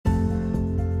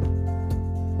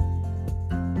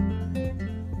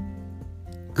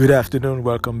Good afternoon.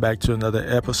 Welcome back to another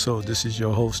episode. This is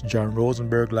your host, John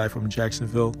Rosenberg, live from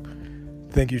Jacksonville.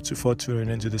 Thank you for tuning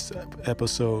into this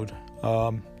episode.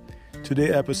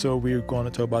 Today's episode, we're going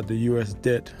to talk about the U.S.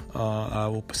 debt. I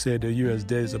will say the U.S.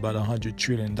 debt is about $100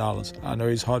 trillion. I know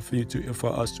it's hard for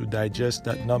us to digest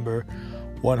that number.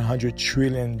 $100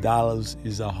 trillion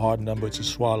is a hard number to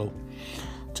swallow,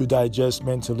 to digest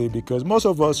mentally, because most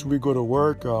of us, we go to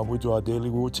work, we do our daily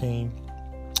routine.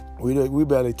 We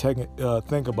barely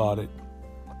think about it.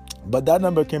 But that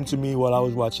number came to me while I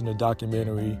was watching a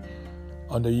documentary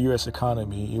on the U.S.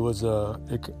 economy. It was an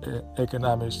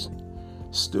economist,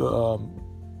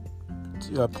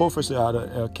 professor out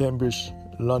of Cambridge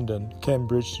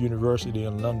University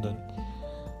in London.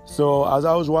 So as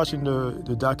I was watching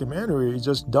the documentary, it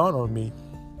just dawned on me.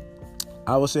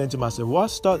 I was saying to myself,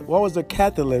 what was the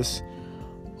catalyst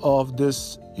of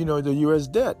this, the U.S.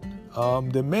 debt?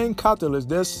 The main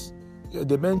catalyst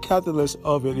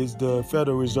of it is the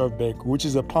Federal Reserve Bank, which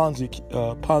is a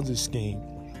Ponzi scheme.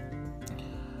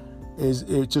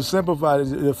 To simplify,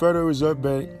 the Federal Reserve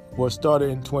Bank was started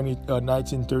in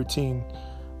 1913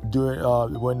 during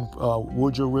when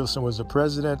Woodrow Wilson was the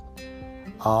president.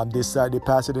 They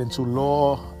passed it into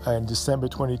law on December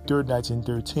 23rd,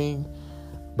 1913,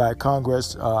 by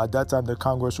Congress. At that time, the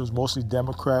Congress was mostly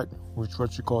Democrat, which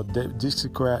what you call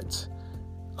Dixiecrats.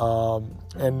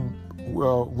 And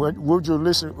Woodrow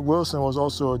Wilson was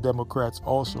also a Democrat.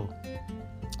 Also,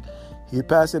 he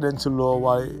passed it into law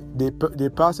while they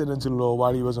passed it into law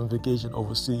while he was on vacation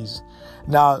overseas.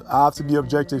 Now, I have to be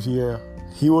objective here.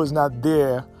 He was not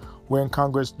there when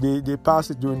Congress they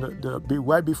passed it during the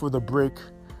right before the break,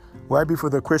 right before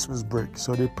the Christmas break.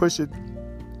 So they pushed it.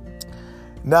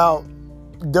 Now,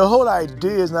 the whole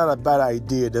idea is not a bad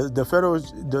idea.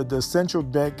 The central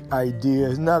bank idea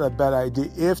is not a bad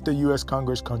idea if the U.S.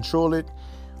 Congress control it,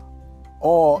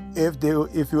 or if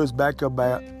it was backed up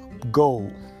by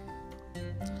gold.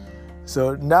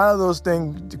 So none of those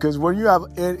things, because when you have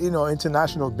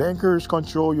international bankers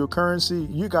control your currency,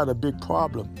 you got a big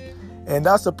problem, and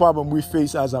that's the problem we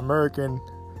face as Americans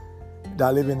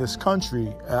that live in this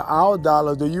country. Our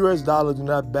dollar, the U.S. dollar, do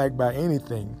not back by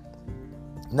anything.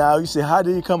 Now, you say, how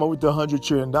did he come up with the $100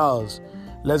 trillion?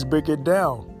 Let's break it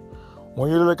down.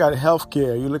 When you look at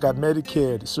healthcare, you look at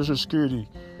Medicare, the Social Security,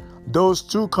 those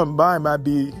two combined might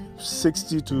be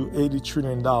 $60 to $80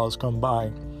 trillion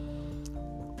combined.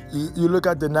 You look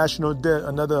at the national debt,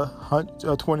 another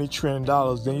 $20 trillion.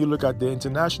 Then you look at the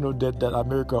international debt that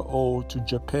America owed to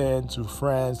Japan, to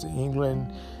France,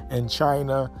 England, and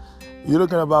China. You're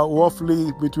looking about roughly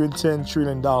between $10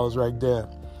 trillion right there.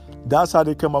 That's how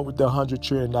they come up with the $100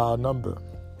 trillion number.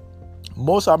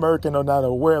 Most Americans are not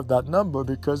aware of that number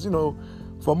because,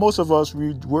 for most of us,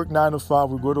 we work 9 to 5,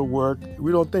 we go to work.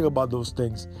 We don't think about those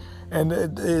things. And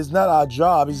it's not our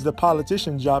job, it's the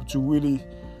politician's job to really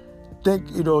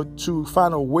think, to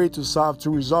find a way to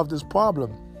resolve this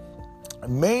problem.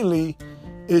 Mainly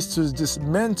is to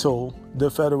dismantle the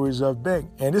Federal Reserve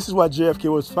Bank. And this is what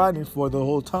JFK was fighting for the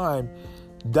whole time.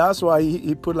 That's why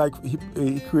he put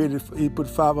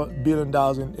 $5 billion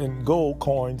in gold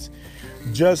coins,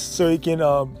 just so he can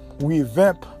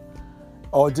revamp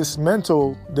or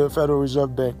dismantle the Federal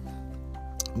Reserve Bank.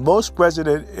 Most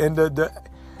president and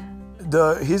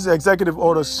his executive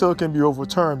order still can be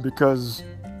overturned because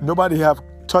nobody have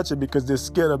touched it because they're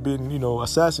scared of being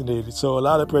assassinated. So a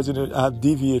lot of presidents have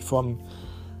deviated from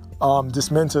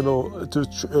dismantle to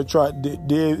try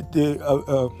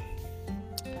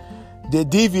they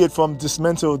deviate from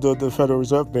dismantle the Federal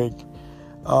Reserve Bank.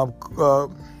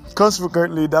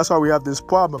 Consequently, that's why we have this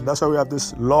problem. That's why we have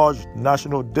this large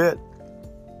national debt.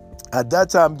 At that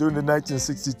time, during the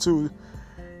 1962,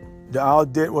 our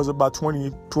debt was about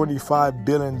 $25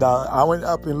 billion. I went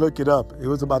up and looked it up. It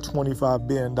was about $25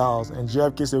 billion. And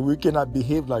JFK said, we cannot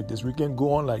behave like this. We can't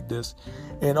go on like this.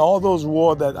 And all those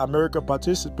wars that America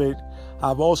participate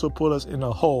have also put us in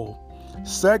a hole.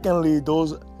 Secondly,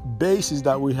 those bases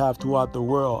that we have throughout the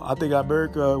world. I think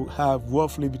America have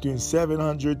roughly between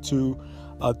 700 to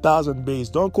 1,000 bases.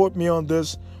 Don't quote me on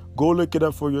this. Go look it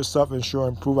up for yourself and show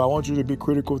and prove. I want you to be a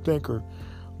critical thinker.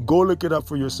 Go look it up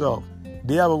for yourself.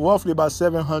 They have roughly about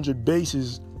 700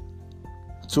 bases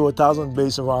to 1,000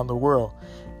 bases around the world.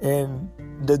 And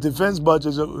the defense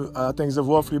budget, I think, is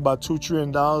roughly about $2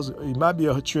 trillion. It might be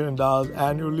 $1 trillion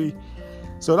annually.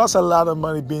 So that's a lot of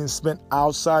money being spent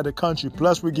outside the country.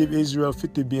 Plus, we give Israel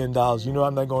 $50 billion.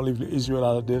 I'm not going to leave Israel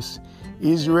out of this.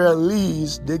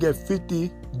 Israelis, they get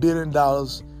 $50 billion.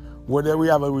 Whether we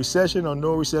have a recession or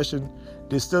no recession,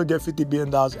 they still get $50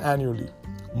 billion annually.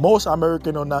 Most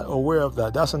Americans are not aware of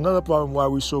that. That's another problem why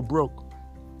we're so broke.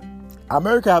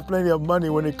 America have plenty of money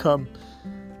when it comes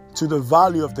to the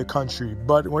value of the country.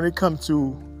 But when it comes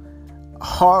to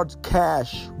hard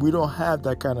cash, we don't have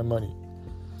that kind of money.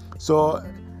 So,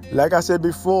 like I said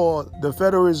before, the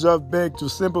Federal Reserve Bank, to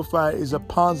simplify, is a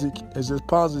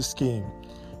Ponzi scheme.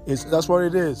 That's what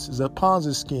it is. It's a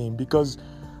Ponzi scheme because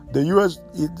the U.S.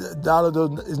 dollar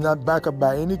is not backed up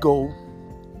by any gold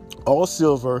or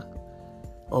silver.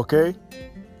 Okay,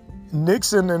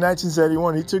 Nixon in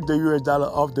 1971, he took the U.S. dollar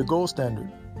off the gold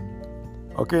standard.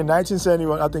 Okay,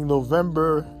 1971, I think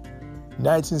November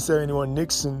 1971,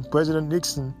 President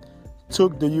Nixon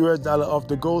took the U.S. dollar off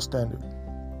the gold standard.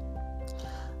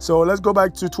 So let's go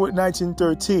back to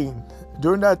 1913.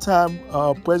 During that time,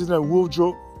 President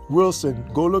Woodrow Wilson,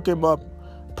 go look him up.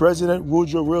 President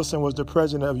Woodrow Wilson was the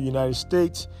president of the United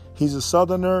States. He's a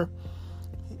Southerner.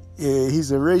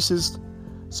 He's a racist.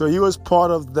 So he was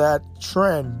part of that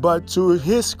trend. But to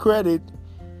his credit,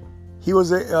 he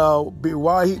was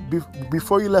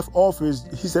before he left office,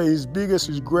 he said his biggest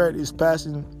regret is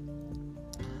passing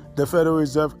the Federal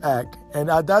Reserve Act. And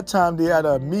at that time, they had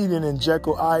a meeting in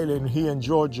Jekyll Island here in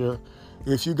Georgia.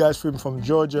 If you guys from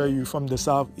Georgia, you're from the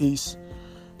southeast,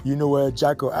 you know where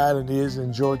Jekyll Island is,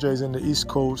 and Georgia is in the East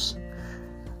Coast.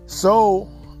 So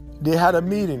they had a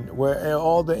meeting where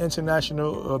all the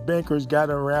international bankers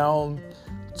gathered around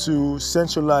to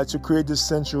create this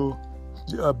central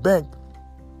bank,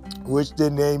 which they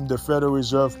named the Federal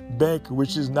Reserve Bank,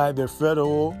 which is neither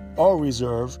federal or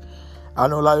reserve. I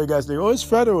know a lot of you guys say, oh, it's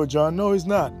federal, John. No, it's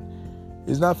not.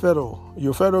 It's not federal.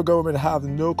 Your federal government have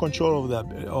no control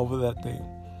over that thing.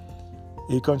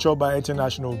 It's controlled by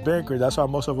international bankers. That's why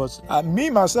most of us,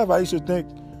 myself, I used to think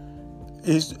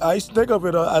of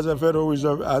it as a Federal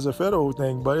Reserve, as a federal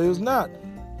thing, but it is not.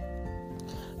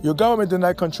 Your government does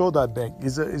not control that bank.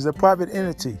 It's a private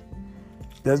entity.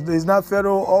 It's not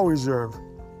federal or reserve.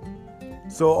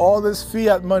 So all this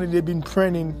fiat money they've been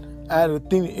printing out of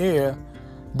thin air,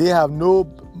 they have no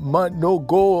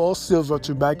gold or silver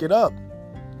to back it up.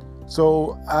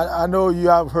 So I know you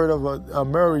have heard of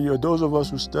Amerio. Those of us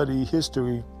who study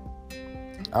history,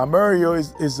 Amerio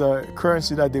is a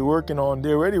currency that they're working on.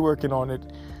 They're already working on it.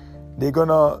 They're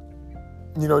gonna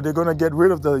get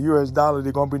rid of the U.S. dollar.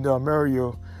 They're gonna bring the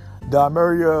Amerio. The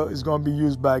Amerio is gonna be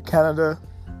used by Canada,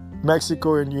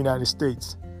 Mexico, and the United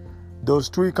States. Those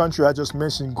three countries I just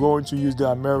mentioned going to use the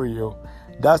Amerio.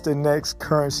 That's the next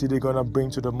currency they're going to bring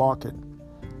to the market.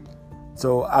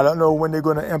 So I don't know when they're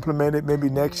going to implement it. Maybe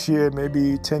next year,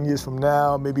 maybe 10 years from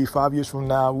now, maybe 5 years from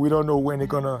now. We don't know when they're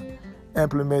going to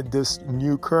implement this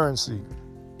new currency.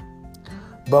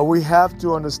 But we have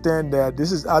to understand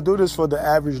that I do this for the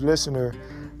average listener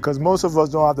because most of us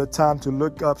don't have the time to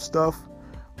look up stuff.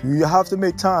 You have to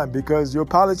make time because your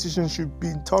politicians should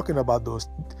be talking about those.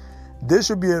 This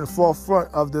should be in the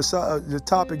forefront of the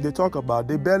topic they talk about.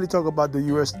 They barely talk about the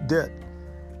U.S. debt.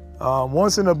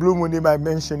 Once in a blue moon, they might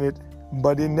mention it,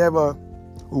 but they never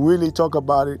really talk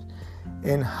about it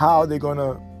and how they're going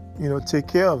to, take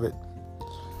care of it.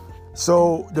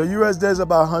 So the U.S. debt is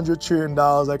about $100 trillion,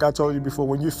 like I told you before.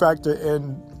 When you factor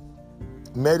in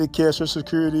Medicare, Social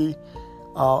Security,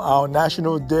 our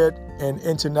national debt and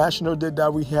international debt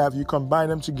that we have, you combine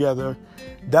them together,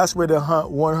 that's where the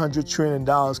 $100 trillion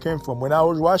came from. When I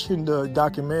was watching the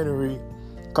documentary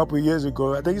a couple of years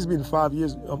ago, I think it's been 5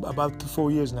 years, about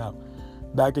 4 years now,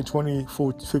 back in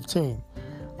 2015.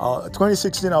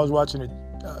 2016, I was watching it.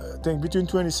 I think between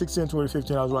 2016 and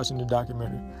 2015, I was watching the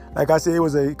documentary. Like I said, it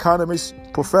was an economist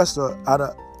professor out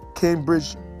of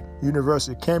Cambridge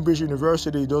University. Cambridge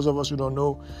University, those of us who don't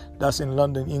know, that's in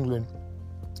London, England.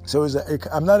 So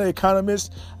I'm not an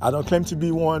economist. I don't claim to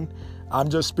be one. I'm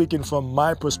just speaking from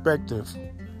my perspective.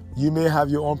 You may have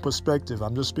your own perspective.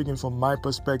 I'm just speaking from my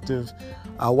perspective.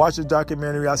 I watched the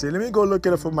documentary. I said, let me go look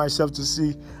at it for myself to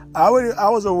see. I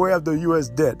was aware of the U.S.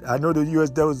 debt. I know the U.S.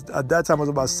 debt was at that time was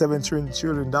about $7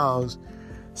 trillion.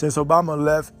 Since Obama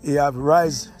left, it had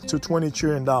risen to $20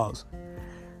 trillion.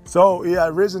 So it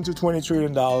had risen to $20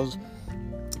 trillion.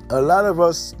 A lot of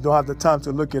us don't have the time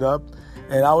to look it up.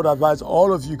 And I would advise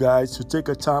all of you guys to take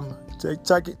a time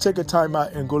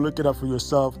out and go look it up for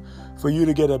yourself, for you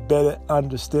to get a better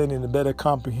understanding, a better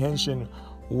comprehension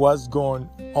what's going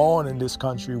on in this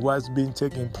country, what's being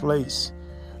taking place.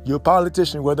 Your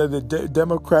politician, whether the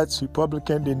Democrats,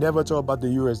 Republicans, they never talk about the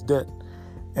U.S. debt,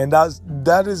 and that's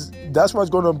what's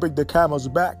going to break the camel's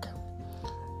back.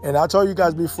 And I told you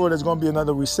guys before, there's going to be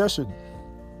another recession.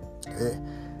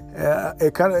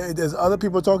 There's other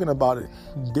people talking about it.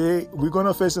 We're going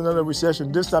to face another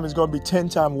recession. This time it's going to be 10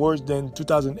 times worse than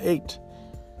 2008.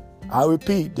 I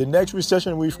repeat, the next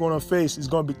recession we're going to face is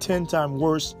going to be 10 times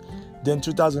worse than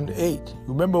 2008.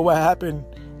 Remember what happened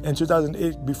in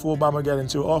 2008 before Obama got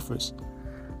into office.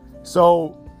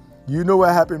 So, you know what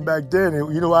happened back then.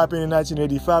 You know what happened in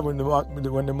 1985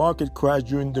 when the market crashed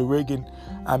during the Reagan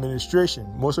administration.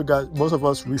 Most of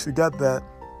us, we forgot that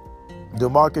the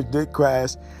market did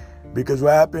crash because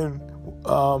what happened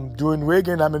during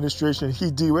Reagan administration,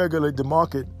 he deregulated the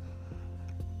market.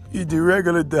 He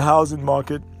deregulated the housing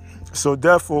market. So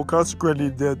therefore, consequently,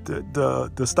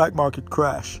 the stock market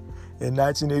crashed in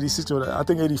 1986, or I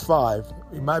think 85.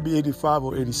 It might be 85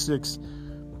 or 86.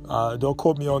 Don't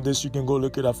quote me on this. You can go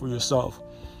look it up for yourself.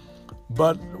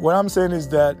 But what I'm saying is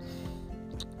that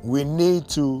we need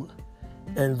to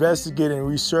investigate and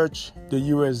research the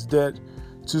U.S. debt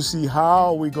to see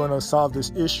how we're going to solve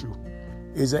this issue.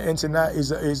 It's a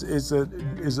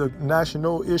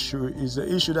national issue. It's an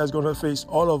issue that's going to face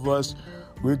all of us,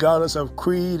 regardless of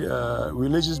creed,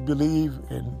 religious belief,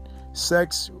 and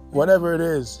sex, whatever it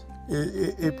is.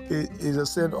 It is a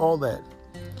sin, all that.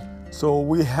 So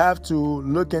we have to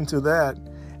look into that,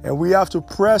 and we have to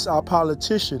press our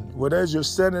politician, whether it's your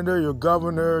senator, your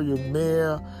governor, your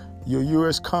mayor, your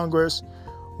U.S. Congress.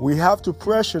 We have to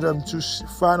pressure them to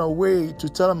find a way to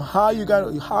tell them how you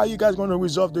guys going to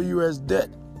resolve the U.S. debt.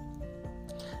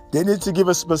 They need to give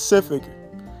us specific.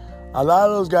 A lot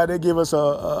of those guys, they give us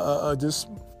this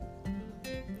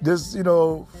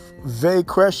vague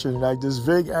question, like this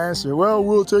vague answer. Well,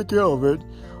 we'll take care of it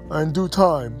in due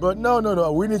time. But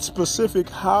no. We need specific.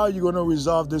 How are you going to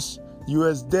resolve this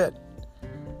U.S. debt?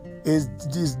 Is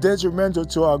detrimental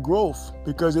to our growth,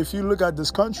 because if you look at this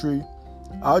country,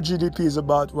 our GDP is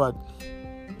about what,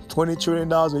 $20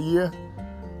 trillion a year,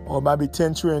 or maybe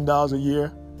 $10 trillion a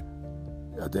year.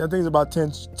 I think it's about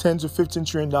 $10 to $15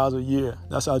 trillion a year.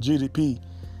 That's our GDP.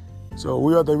 So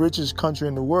we are the richest country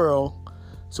in the world.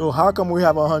 So how come we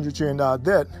have a $100 trillion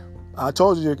debt? I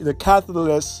told you the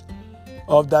catalyst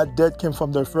of that debt came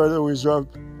from the Federal Reserve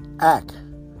Act.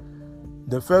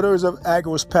 The Federal Reserve Act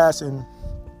was passed in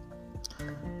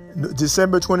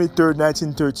December 23rd,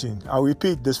 1913. I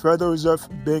repeat, this Federal Reserve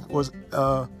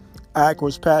Act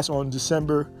was passed on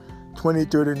December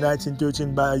 23rd,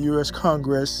 1913 by a U.S.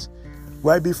 Congress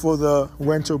right before the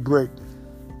winter break.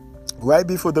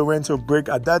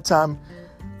 At that time,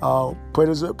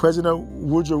 President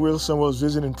Woodrow Wilson was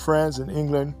visiting France and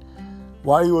England.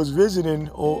 While he was visiting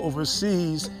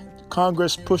overseas,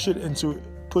 Congress pushed it into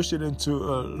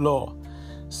law.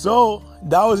 So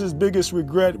that was his biggest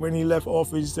regret when he left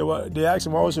office. They asked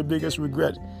him, what was your biggest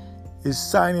regret? Is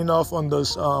signing off on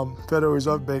this Federal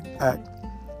Reserve Bank Act.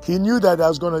 He knew that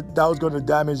was going to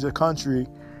damage the country,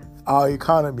 our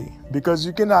economy, because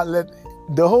you cannot let,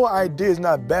 the whole idea is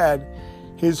not bad,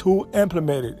 it's who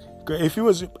implemented. If it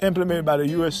was implemented by the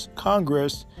U.S.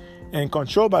 Congress and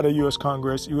controlled by the U.S.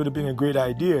 Congress, it would have been a great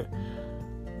idea.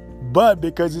 But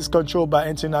because it's controlled by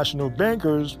international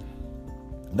bankers,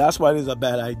 that's why it is a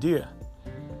bad idea.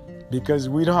 Because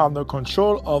we don't have no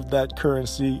control of that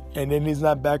currency, and then it's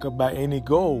not backed up by any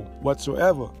goal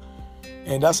whatsoever.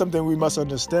 And that's something we must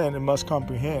understand and must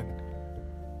comprehend.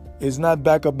 It's not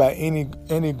backed up by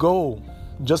any goal.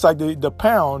 Just like the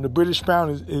pound, the British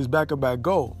pound is backed up by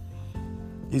gold.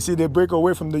 You see, they break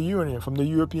away from the Union, from the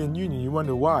European Union. You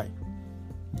wonder why.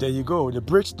 There you go. The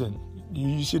Brixton.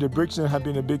 You see, the Brixton have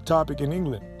been a big topic in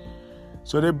England.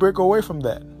 So they break away from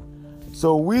that.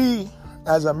 So we,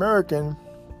 as Americans,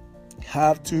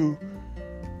 have to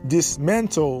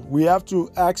dismantle. We have to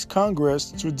ask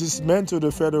Congress to dismantle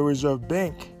the Federal Reserve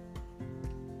Bank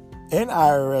and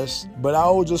IRS. But I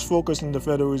will just focus on the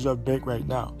Federal Reserve Bank right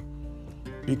now,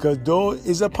 because though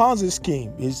it's a Ponzi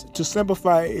scheme, to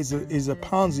simplify, is a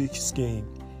Ponzi scheme.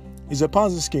 It's a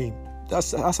Ponzi scheme.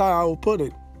 That's how I will put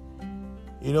it.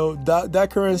 You know, that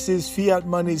currency is fiat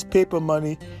money, is paper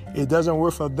money. It doesn't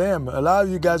work for them. A lot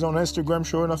of you guys on Instagram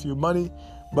showing off your money,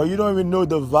 but you don't even know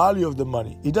the value of the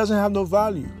money. It doesn't have no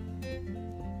value.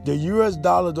 The U.S.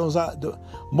 dollar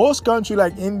most countries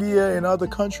like India and other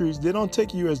countries, they don't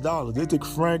take U.S. dollars. They take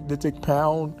franc, they take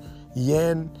pound,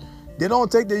 yen. They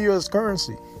don't take the U.S.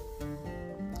 currency.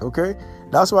 Okay?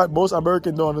 That's what most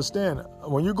Americans don't understand.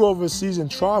 When you go overseas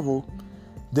and travel,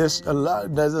 there's a lot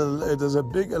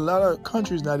of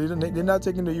countries now, they're not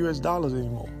taking the U.S. dollars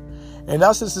anymore. And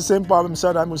that's just the same problem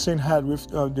Saddam Hussein had with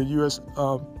the U.S.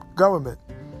 government.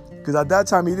 Because at that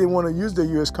time, he didn't want to use the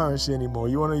U.S. currency anymore.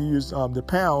 He wanted to use the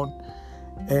pound.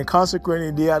 And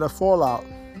consequently, they had a fallout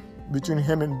between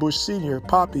him and Bush Sr.,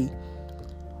 Poppy.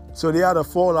 So they had a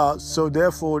fallout. So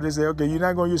therefore, they say, okay, you're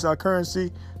not going to use our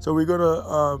currency, so we're going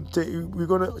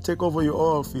to take over your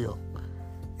oil field.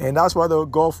 And that's why the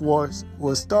Gulf War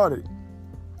was started.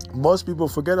 Most people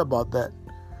forget about that.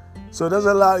 So there's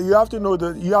a lot. You have to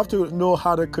know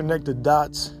how to connect the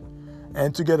dots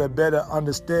and to get a better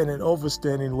understanding,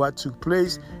 overstanding what took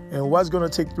place and what's going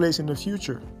to take place in the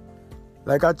future.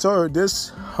 Like I told you,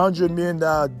 this $100 million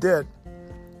debt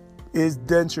is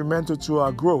detrimental to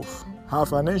our growth, our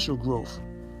financial growth,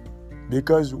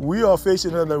 because we are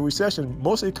facing another recession.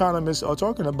 Most economists are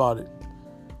talking about it.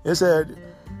 They said,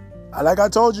 like I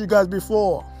told you guys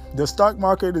before, the stock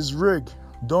market is rigged.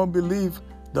 Don't believe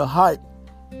the hype.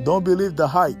 Don't believe the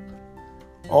hype.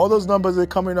 All those numbers they're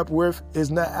coming up with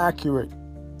is not accurate.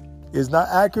 It's not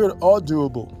accurate or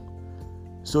doable.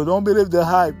 So don't believe the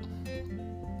hype.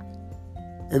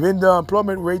 Even the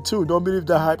unemployment rate too, don't believe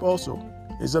the hype also.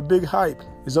 It's a big hype.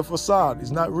 It's a facade.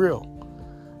 It's not real.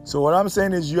 So what I'm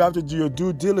saying is you have to do your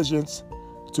due diligence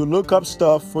to look up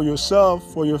stuff for yourself,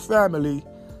 for your family,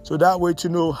 so that way to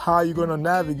know how you're going to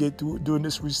navigate during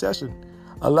this recession.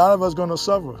 A lot of us are going to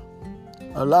suffer.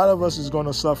 A lot of us is going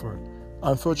to suffer,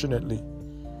 unfortunately.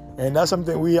 And that's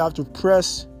something we have to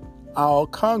press our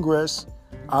Congress,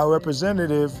 our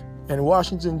representative in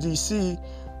Washington, D.C.,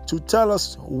 to tell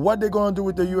us what they're going to do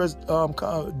with the U.S.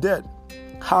 Debt,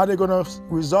 how they're going to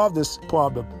resolve this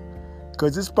problem.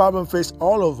 Because this problem faces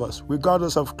all of us,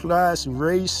 regardless of class,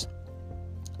 race,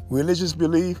 religious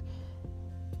belief.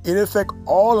 It affects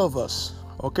all of us,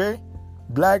 okay?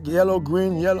 Black, yellow,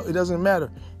 green, yellow, it doesn't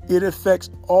matter. It affects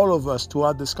all of us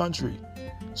throughout this country.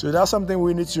 So that's something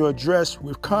we need to address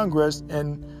with Congress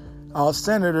and our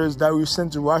senators that we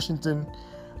sent to Washington.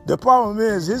 The problem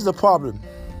is, here's the problem.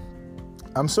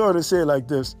 I'm sorry to say it like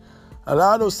this. A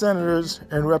lot of those senators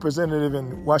and representatives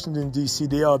in Washington, D.C.,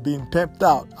 they are being pimped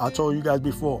out. I told you guys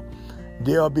before.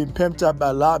 They are being pimped out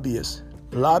by lobbyists.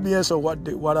 Lobbyists are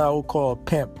what I would call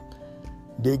pimp.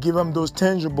 They give them those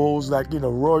tangibles like,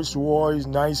 Rolls Royce,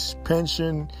 nice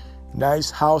pension, nice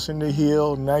house in the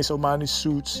hill, nice Armani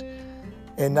suits,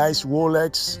 and nice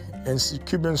Rolex and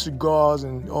Cuban cigars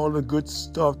and all the good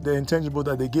stuff, the intangible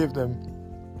that they give them,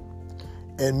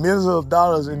 and millions of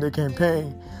dollars in their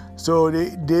campaign. So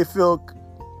they feel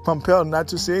compelled not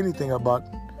to say anything about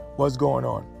what's going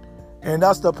on. And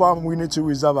that's the problem we need to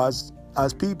resolve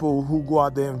as people who go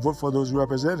out there and vote for those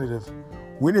representatives.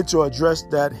 We need to address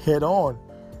that head on,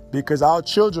 because our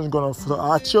children gonna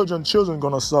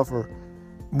suffer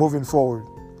moving forward.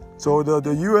 So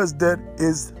the U.S. debt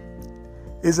is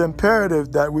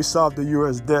imperative that we solve the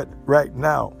U.S. debt right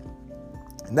now.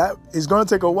 And that is going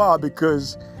to take a while,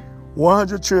 because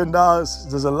 $100 trillion,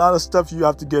 there's a lot of stuff you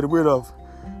have to get rid of.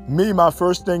 My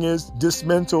first thing is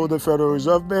dismantle the Federal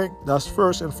Reserve Bank. That's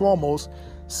first and foremost.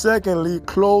 Secondly,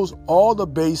 close all the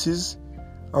bases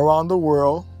around the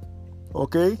world.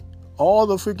 Okay? All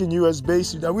the freaking U.S.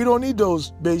 bases. Now, we don't need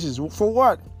those bases. For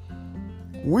what?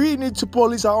 We need to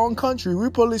police our own country.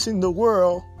 We're policing the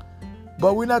world,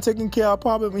 but we're not taking care of our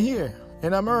problem here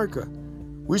in America.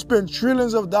 We spend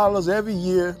trillions of dollars every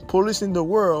year policing the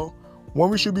world when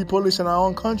we should be policing our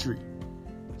own country.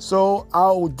 So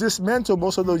I'll dismantle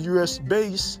most of the U.S.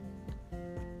 base.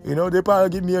 They probably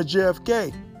give me a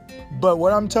JFK. But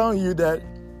what I'm telling you that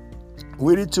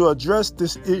we need to address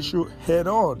this issue head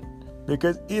on,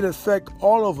 because it affects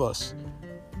all of us.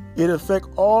 It affects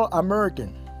all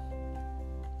Americans.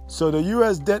 So the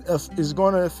U.S. debt is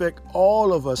going to affect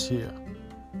all of us here.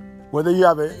 Whether you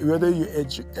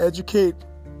educate,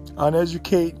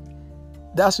 uneducate,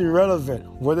 that's irrelevant.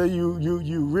 Whether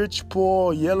you rich,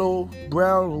 poor, yellow,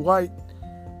 brown, white,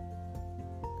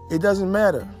 it doesn't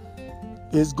matter.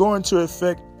 It's going to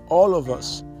affect all of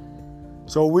us.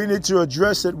 So we need to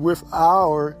address it with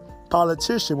our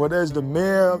politician, whether it's the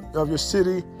mayor of your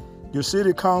city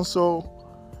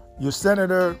council, your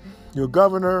senator, your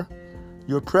governor,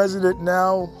 your president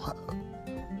now.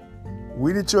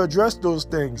 We need to address those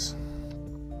things,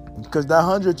 because that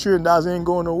 $100 trillion ain't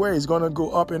going away. It's going to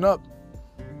go up and up.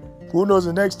 Who knows,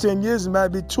 the next 10 years, it might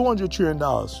be $200 trillion.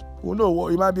 Who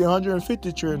knows, it might be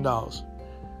 $150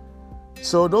 trillion.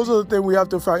 So those are the things we have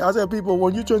to fight. I tell people,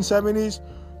 when you turn 70s,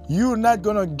 you're not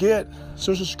going to get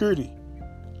Social Security.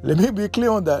 Let me be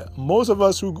clear on that. Most of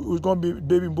us who's going to be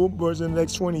baby boomers in the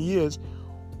next 20 years,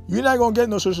 you're not going to get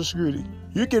no Social Security.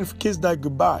 You can kiss that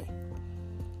goodbye.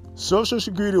 Social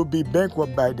Security will be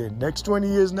bankrupt by then. Next 20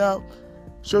 years now,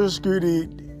 Social Security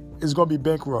is going to be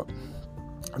bankrupt.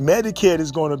 Medicaid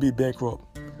is going to be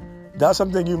bankrupt. That's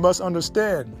something you must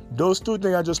understand. Those two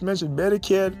things I just mentioned,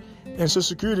 Medicaid and Social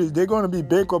Security, they're going to be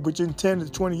bankrupt between 10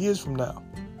 to 20 years from now.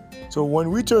 So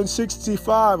when we turn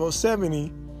 65 or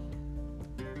 70,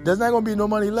 there's not going to be no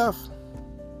money left.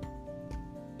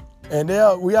 And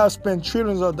we have spent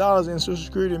trillions of dollars in Social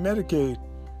Security and Medicaid.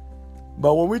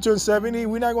 But when we turn 70,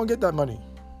 we're not going to get that money.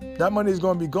 That money is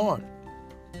going to be gone.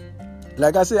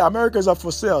 Like I say, Americans are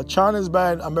for sale. China's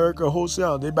buying America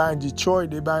wholesale. They're buying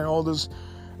Detroit. They're buying all those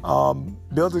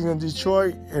buildings in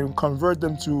Detroit and convert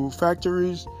them to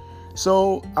factories.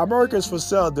 So America's for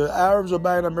sale. The Arabs are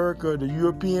buying America. The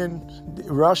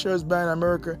Russia is buying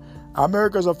America.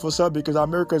 Americans are for sale because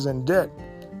America's in debt.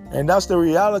 And that's the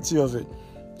reality of it.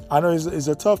 I know it's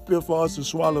a tough pill for us to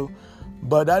swallow,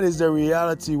 but that is the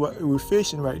reality what we're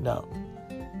facing right now.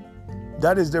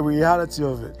 That is the reality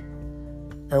of it.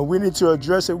 And we need to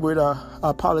address it with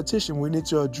our politicians. We need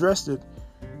to address it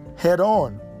head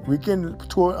on. We can't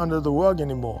throw it under the rug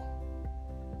anymore.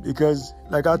 Because,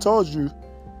 like I told you,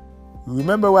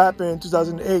 remember what happened in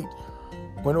 2008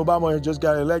 when Obama had just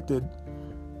got elected,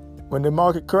 when the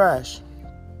market crashed.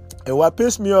 And what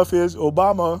pissed me off is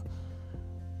Obama,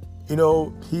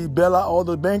 he bailed out all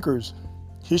the bankers.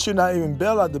 He should not even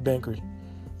bail out the bankers.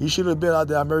 He should have bailed out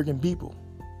the American people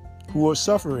who were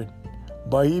suffering.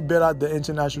 But he bailed out the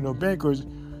international bankers.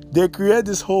 They create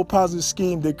this whole Ponzi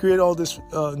scheme. They create all this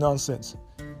nonsense.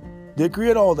 They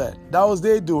create all that. That was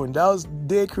their doing. That was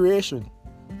their creation.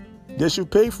 They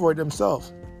should pay for it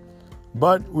themselves.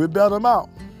 But we bailed them out.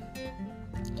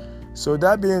 So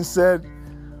that being said,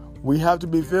 we have to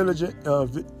be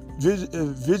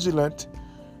vigilant,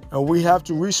 and we have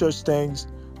to research things.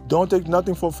 Don't take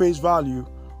nothing for face value.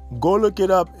 Go look it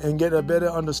up and get a better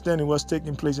understanding what's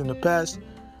taking place in the past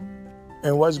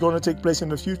and what's going to take place in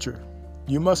the future.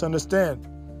 You must understand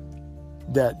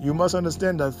that. You must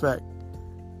understand that fact.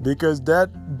 Because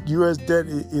that U.S. debt,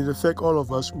 it affects all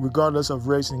of us regardless of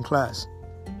race and class.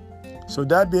 So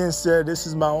that being said, this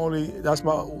is my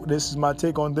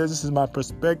take on this. This is my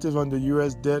perspective on the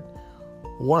U.S. debt,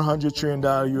 $100 trillion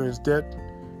U.S. debt.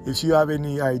 If you have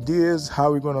any ideas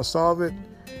how we're going to solve it,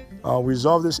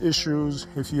 resolve these issues,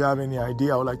 if you have any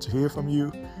idea, I would like to hear from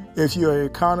you. If you're an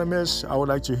economist, I would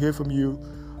like to hear from you.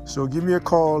 So give me a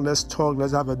call. Let's talk.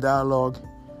 Let's have a dialogue.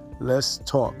 Let's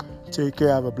talk. Take care.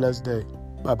 Have a blessed day.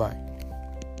 Bye-bye.